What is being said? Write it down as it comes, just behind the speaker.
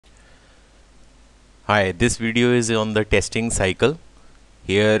Hi, this video is on the testing cycle.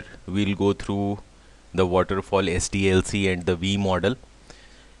 Here we'll go through the waterfall SDLC and the V model.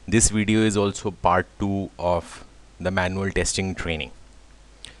 This video is also part 2 of the manual testing training.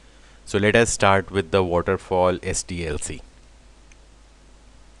 So let us start with the waterfall SDLC.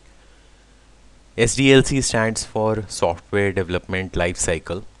 SDLC stands for Software Development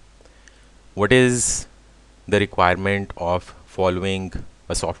Lifecycle. What is the requirement of following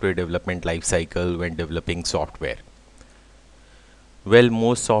a software development lifecycle when developing software? Well,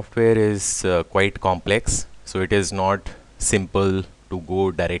 most software is quite complex, so it is not simple to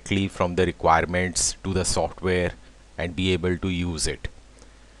go directly from the requirements to the software and be able to use it.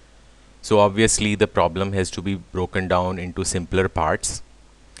 So obviously the problem has to be broken down into simpler parts.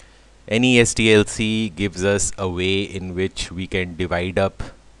 Any SDLC gives us a way in which we can divide up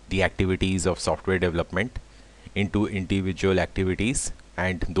the activities of software development into individual activities,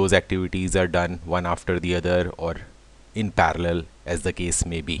 and those activities are done one after the other or in parallel, as the case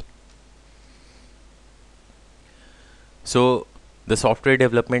may be. So the software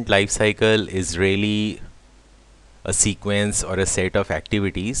development lifecycle is really a sequence or a set of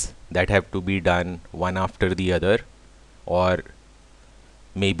activities that have to be done one after the other, or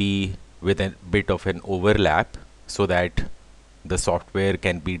maybe with a bit of an overlap, so that the software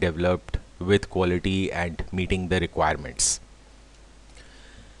can be developed with quality and meeting the requirements.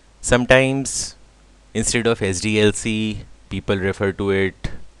 Sometimes instead of SDLC, people refer to it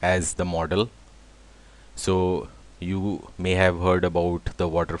as the model. So you may have heard about the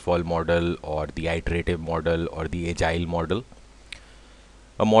waterfall model or the iterative model or the agile model.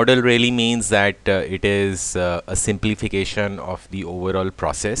 A model really means that it is a simplification of the overall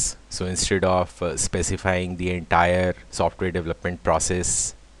process. So instead of specifying the entire software development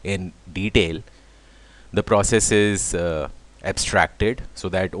process in detail, the process is abstracted so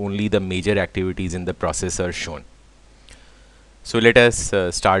that only the major activities in the process are shown. So let us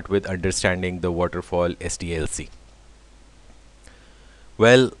start with understanding the waterfall SDLC.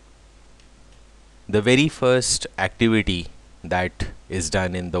 Well, the very first activity that is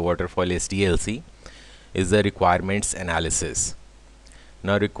done in the waterfall SDLC is the requirements analysis.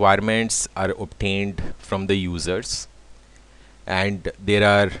 Now, requirements are obtained from the users, and there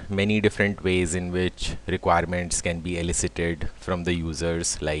are many different ways in which requirements can be elicited from the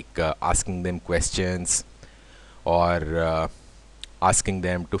users, like asking them questions, or asking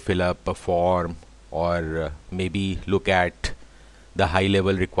them to fill up a form, or maybe look at the high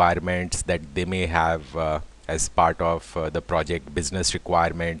level requirements that they may have as part of the project business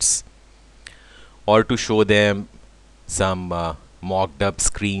requirements, or to show them some mocked up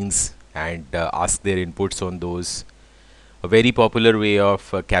screens and ask their inputs on those. A very popular way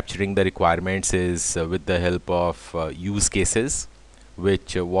of capturing the requirements is with the help of use cases,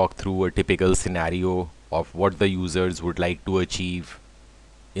 which walk through a typical scenario of what the users would like to achieve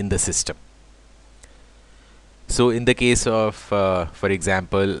in the system. So in the case of, for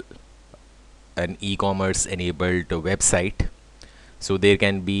example, an e-commerce enabled website, so there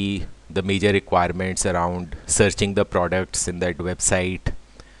can be the major requirements around searching the products in that website,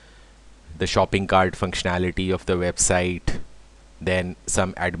 the shopping cart functionality of the website, then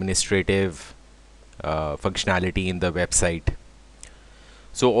some administrative functionality in the website.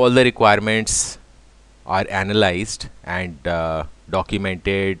 So all the requirements are analyzed and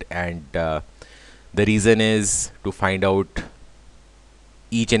documented, and the reason is to find out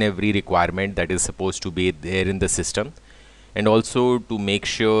each and every requirement that is supposed to be there in the system, and also to make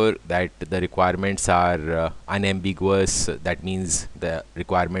sure that the requirements are unambiguous. That means the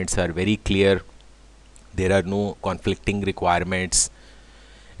requirements are very clear, there are no conflicting requirements,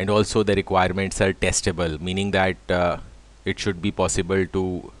 and also the requirements are testable, meaning that it should be possible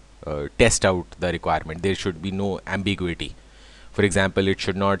to test out the requirement. There should be no ambiguity. For example, it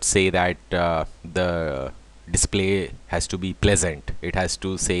should not say that the display has to be pleasant. It has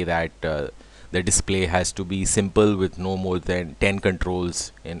to say that the display has to be simple with no more than 10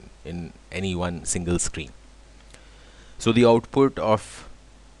 controls in any one single screen. So the output of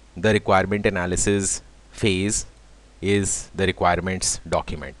the requirement analysis phase is the requirements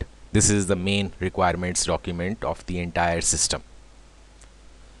document. This is the main requirements document of the entire system.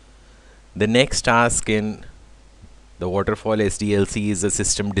 The next task in the waterfall SDLC is the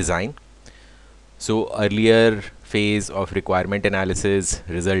system design. So earlier phase of requirement analysis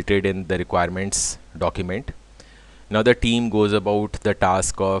resulted in the requirements document. Now the team goes about the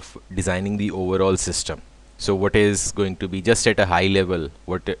task of designing the overall system. So what is going to be, just at a high level,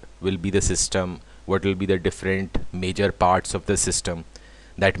 what will be the system, what will be the different major parts of the system.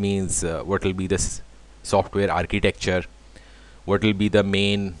 That means what will be the software architecture, what will be the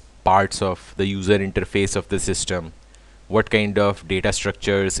main parts of the user interface of the system, what kind of data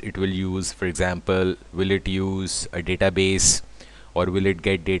structures it will use. For example, will it use a database or will it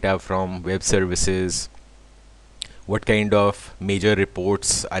get data from web services? What kind of major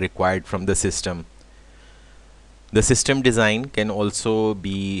reports are required from the system? The system design can also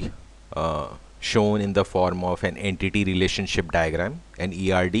be shown in the form of an entity relationship diagram, an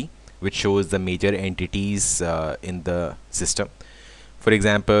ERD, which shows the major entities in the system. For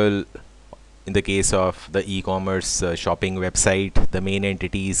example, in the case of the e-commerce shopping website, the main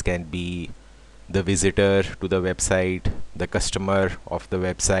entities can be the visitor to the website, the customer of the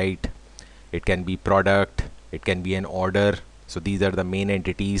website, it can be product, it can be an order. So these are the main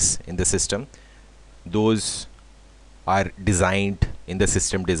entities in the system. Those are designed in the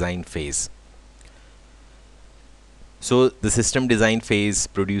system design phase. So the system design phase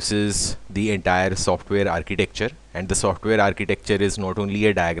produces the entire software architecture, and the software architecture is not only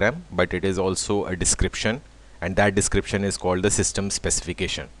a diagram, but it is also a description, and that description is called the system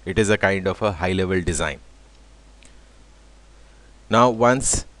specification. It is a kind of a high level design. Now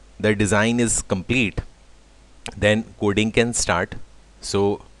once the design is complete, then coding can start.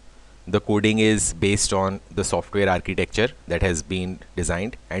 So the coding is based on the software architecture that has been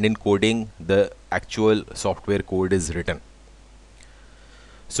designed, and in coding the actual software code is written.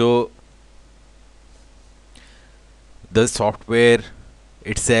 So the software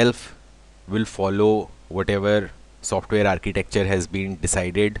itself will follow whatever software architecture has been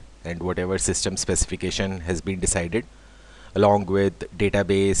decided and whatever system specification has been decided, along with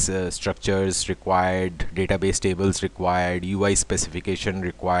database structures required, database tables required, UI specification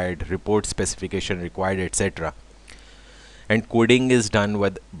required, report specification required, etc. And coding is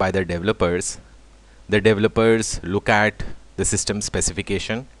done by the developers. The developers look at the system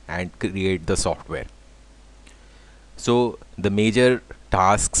specification and create the software. So the major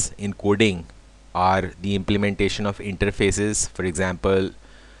tasks in coding are the implementation of interfaces. For example,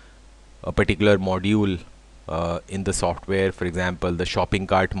 a particular module in the software, for example, the shopping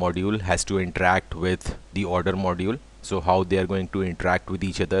cart module has to interact with the order module. So how they are going to interact with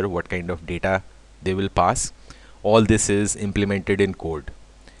each other, what kind of data they will pass, all this is implemented in code.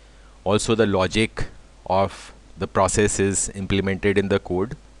 Also the logic of the process is implemented in the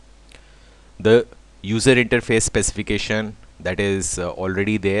code. The user interface specification that is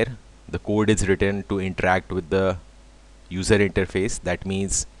already there, the code is written to interact with the user interface. That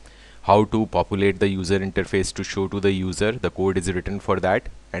means how to populate the user interface to show to the user, the code is written for that,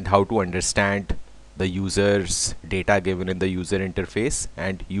 and how to understand the user's data given in the user interface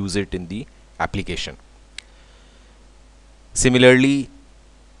and use it in the application. Similarly,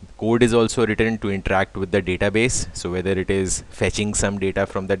 code is also written to interact with the database. So whether it is fetching some data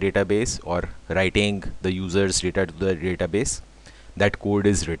from the database or writing the user's data to the database, that code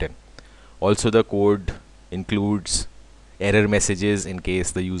is written. Also the code includes error messages in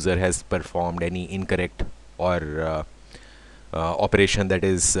case the user has performed any incorrect or operation that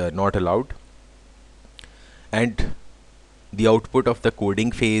is not allowed. And the output of the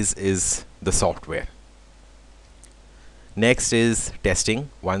coding phase is the software. Next is testing.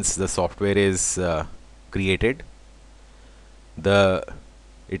 Once the software is created,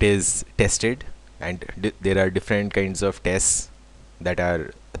 it is tested, and there are different kinds of tests that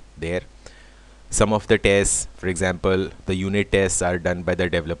are there. Some of the tests, for example, the unit tests are done by the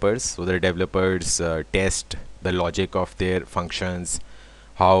developers. So the developers test the logic of their functions,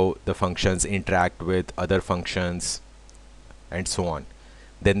 how the functions interact with other functions, and so on.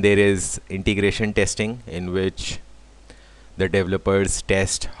 Then there is integration testing, in which the developers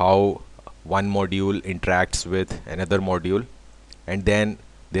test how one module interacts with another module. And then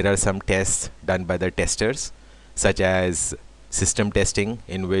there are some tests done by the testers, such as system testing,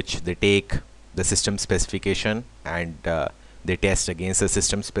 in which they take the system specification and they test against the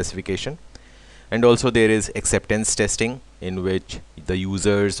system specification. And also there is acceptance testing, in which the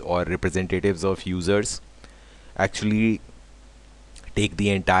users or representatives of users actually take the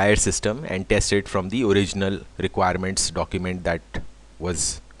entire system and test it from the original requirements document that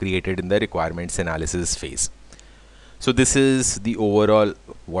was created in the requirements analysis phase. So this is the overall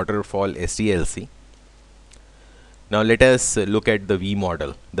waterfall SDLC. Now let us look at the V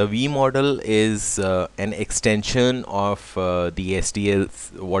model. The V model is an extension of the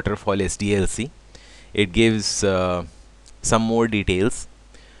waterfall SDLC. It gives some more details.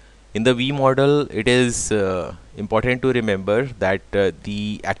 In the V model, it is important to remember that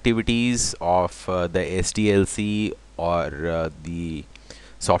the activities of the SDLC or the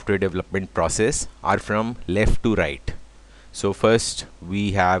software development process are from left to right. So first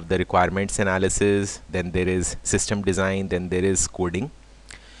we have the requirements analysis, then there is system design, then there is coding.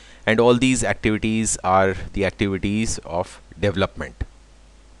 And all these activities are the activities of development.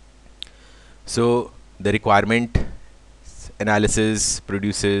 So the requirement analysis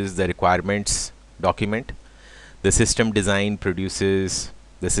produces the requirements document, the system design produces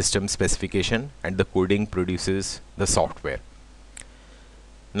the system specification, and the coding produces the software.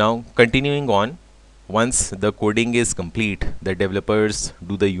 Now continuing on, once the coding is complete, the developers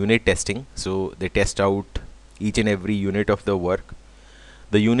do the unit testing. So they test out each and every unit of the work.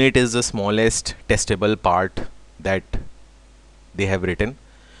 The unit is the smallest testable part that they have written.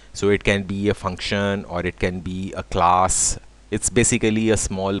 So it can be a function or it can be a class. It's basically a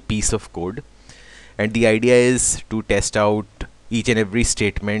small piece of code. And the idea is to test out each and every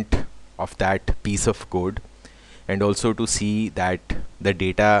statement of that piece of code, and also to see that the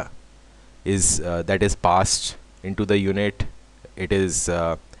data is that is passed into the unit, it is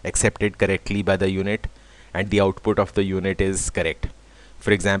accepted correctly by the unit, and the output of the unit is correct.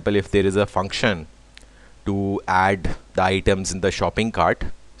 For example, if there is a function to add the items in the shopping cart,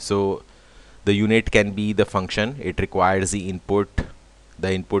 so the unit can be the function. It requires the input.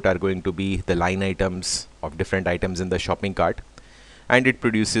 The input are going to be the line items of different items in the shopping cart, and it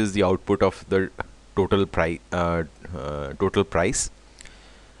produces the output of the total price,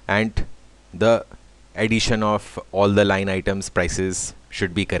 and the addition of all the line items prices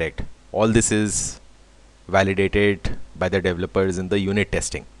should be correct. All this is validated by the developers in the unit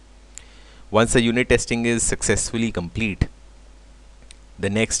testing. Once the unit testing is successfully complete, the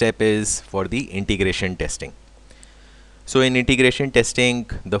next step is for the integration testing. So in integration testing,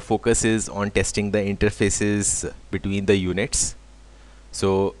 the focus is on testing the interfaces between the units.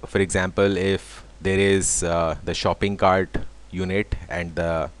 So for example, if there is the shopping cart unit and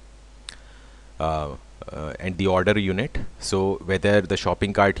the order unit, so whether the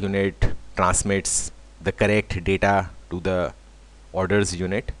shopping cart unit transmits the correct data to the orders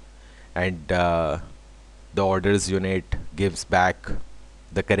unit, and the orders unit gives back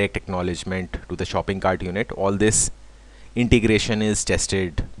the correct acknowledgement to the shopping cart unit. All this integration is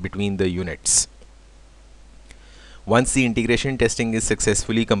tested between the units. Once the integration testing is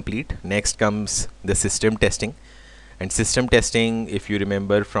successfully complete, next comes the system testing. And system testing, if you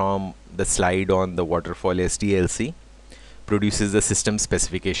remember from the slide on the waterfall SDLC, produces the system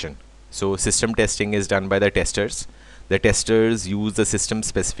specification. So system testing is done by the testers. The testers use the system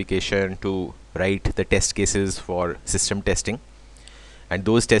specification to write the test cases for system testing, and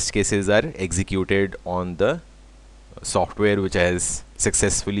those test cases are executed on the software which has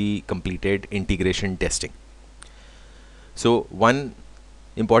successfully completed integration testing. So one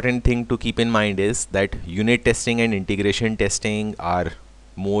important thing to keep in mind is that unit testing and integration testing are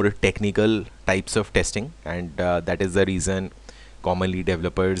more technical types of testing, and that is the reason commonly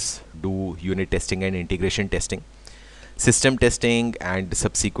developers do unit testing and integration testing. System testing and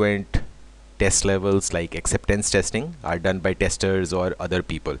subsequent test levels like acceptance testing are done by testers or other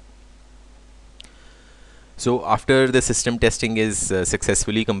people. So after the system testing is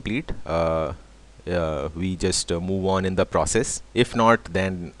successfully complete, we just move on in the process. If not,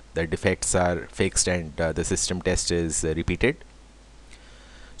 then the defects are fixed and the system test is repeated.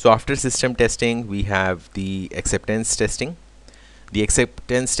 So after system testing, we have the acceptance testing. The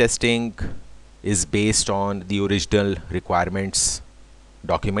acceptance testing is based on the original requirements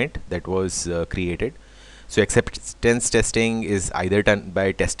document that was created. So acceptance testing is either done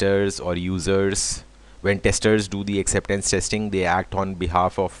by testers or users. When testers do the acceptance testing, they act on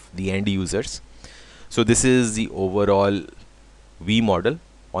behalf of the end users. So this is the overall V model.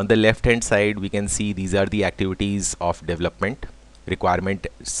 On the left hand side, we can see these are the activities of development: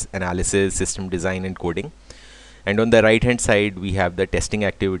 requirements analysis, system design, and coding. And on the right hand side, we have the testing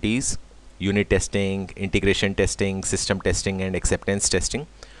activities: unit testing, integration testing, system testing, and acceptance testing.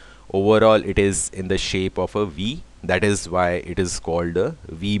 Overall, it is in the shape of a V. That is why it is called a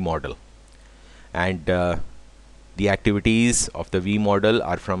V model. And the activities of the V model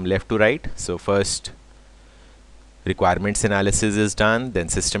are from left to right. So first, requirements analysis is done, then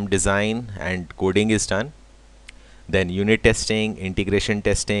system design and coding is done, then unit testing, integration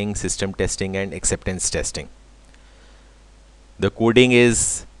testing, system testing, and acceptance testing. The coding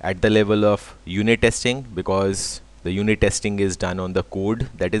is at the level of unit testing because the unit testing is done on the code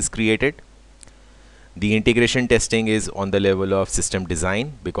that is created. The integration testing is on the level of system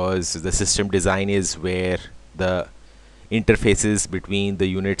design because the system design is where the interfaces between the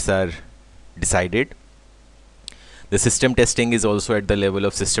units are decided. The system testing is also at the level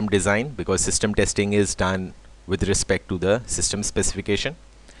of system design because system testing is done with respect to the system specification.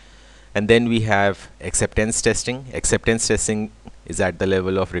 And then we have acceptance testing. Acceptance testing is at the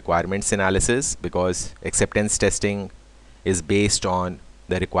level of requirements analysis because acceptance testing is based on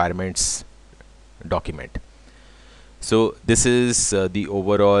the requirements document. So this is the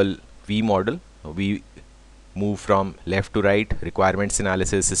overall V model. We move from left to right: requirements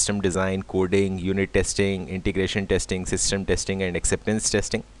analysis, system design, coding, unit testing, integration testing, system testing, and acceptance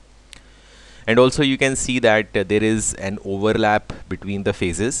testing. And also you can see that there is an overlap between the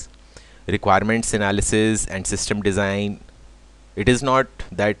phases. Requirements analysis and system design, it is not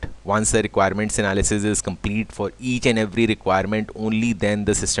that once the requirements analysis is complete for each and every requirement, only then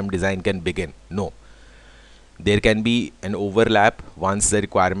the system design can begin. No, there can be an overlap. Once the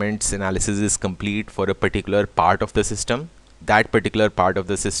requirements analysis is complete for a particular part of the system, that particular part of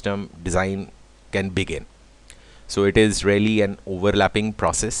the system design can begin. So it is really an overlapping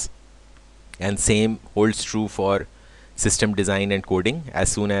process, and same holds true for system design and coding.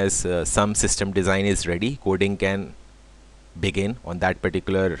 As soon as some system design is ready, coding can begin on that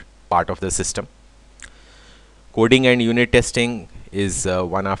particular part of the system. Coding and unit testing is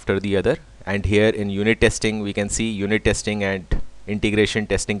one after the other, and here in unit testing we can see unit testing and integration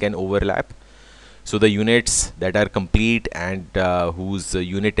testing can overlap. So the units that are complete and whose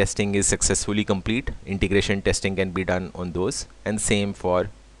unit testing is successfully complete, integration testing can be done on those, and same for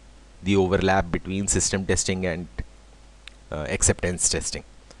the overlap between system testing and acceptance testing.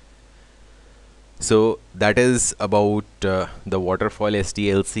 So that is about the waterfall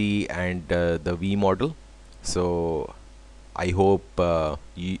SDLC and the V model. So I hope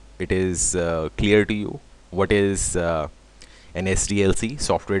it is clear to you what is an SDLC,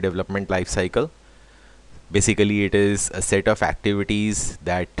 software development lifecycle. Basically it is a set of activities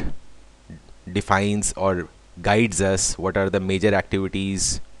that defines or guides us what are the major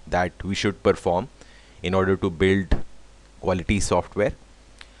activities that we should perform in order to build quality software.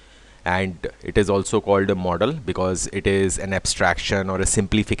 And it is also called a model because it is an abstraction or a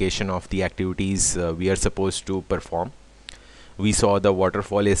simplification of the activities we are supposed to perform. We saw the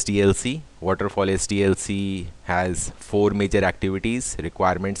waterfall SDLC. Waterfall SDLC has 4 major activities: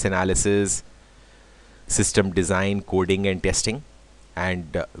 requirements analysis, system design, coding, and testing.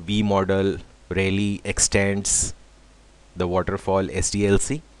 And V model really extends the waterfall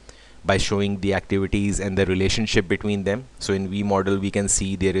SDLC by showing the activities and the relationship between them. So in V model we can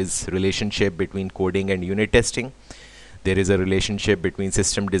see there is relationship between coding and unit testing. There is a relationship between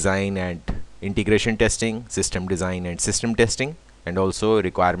system design and integration testing, system design and system testing, and also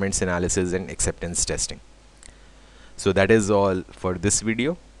requirements analysis and acceptance testing. So that is all for this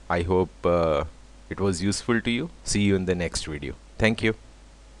video. I hope it was useful to you. See you in the next video. Thank you.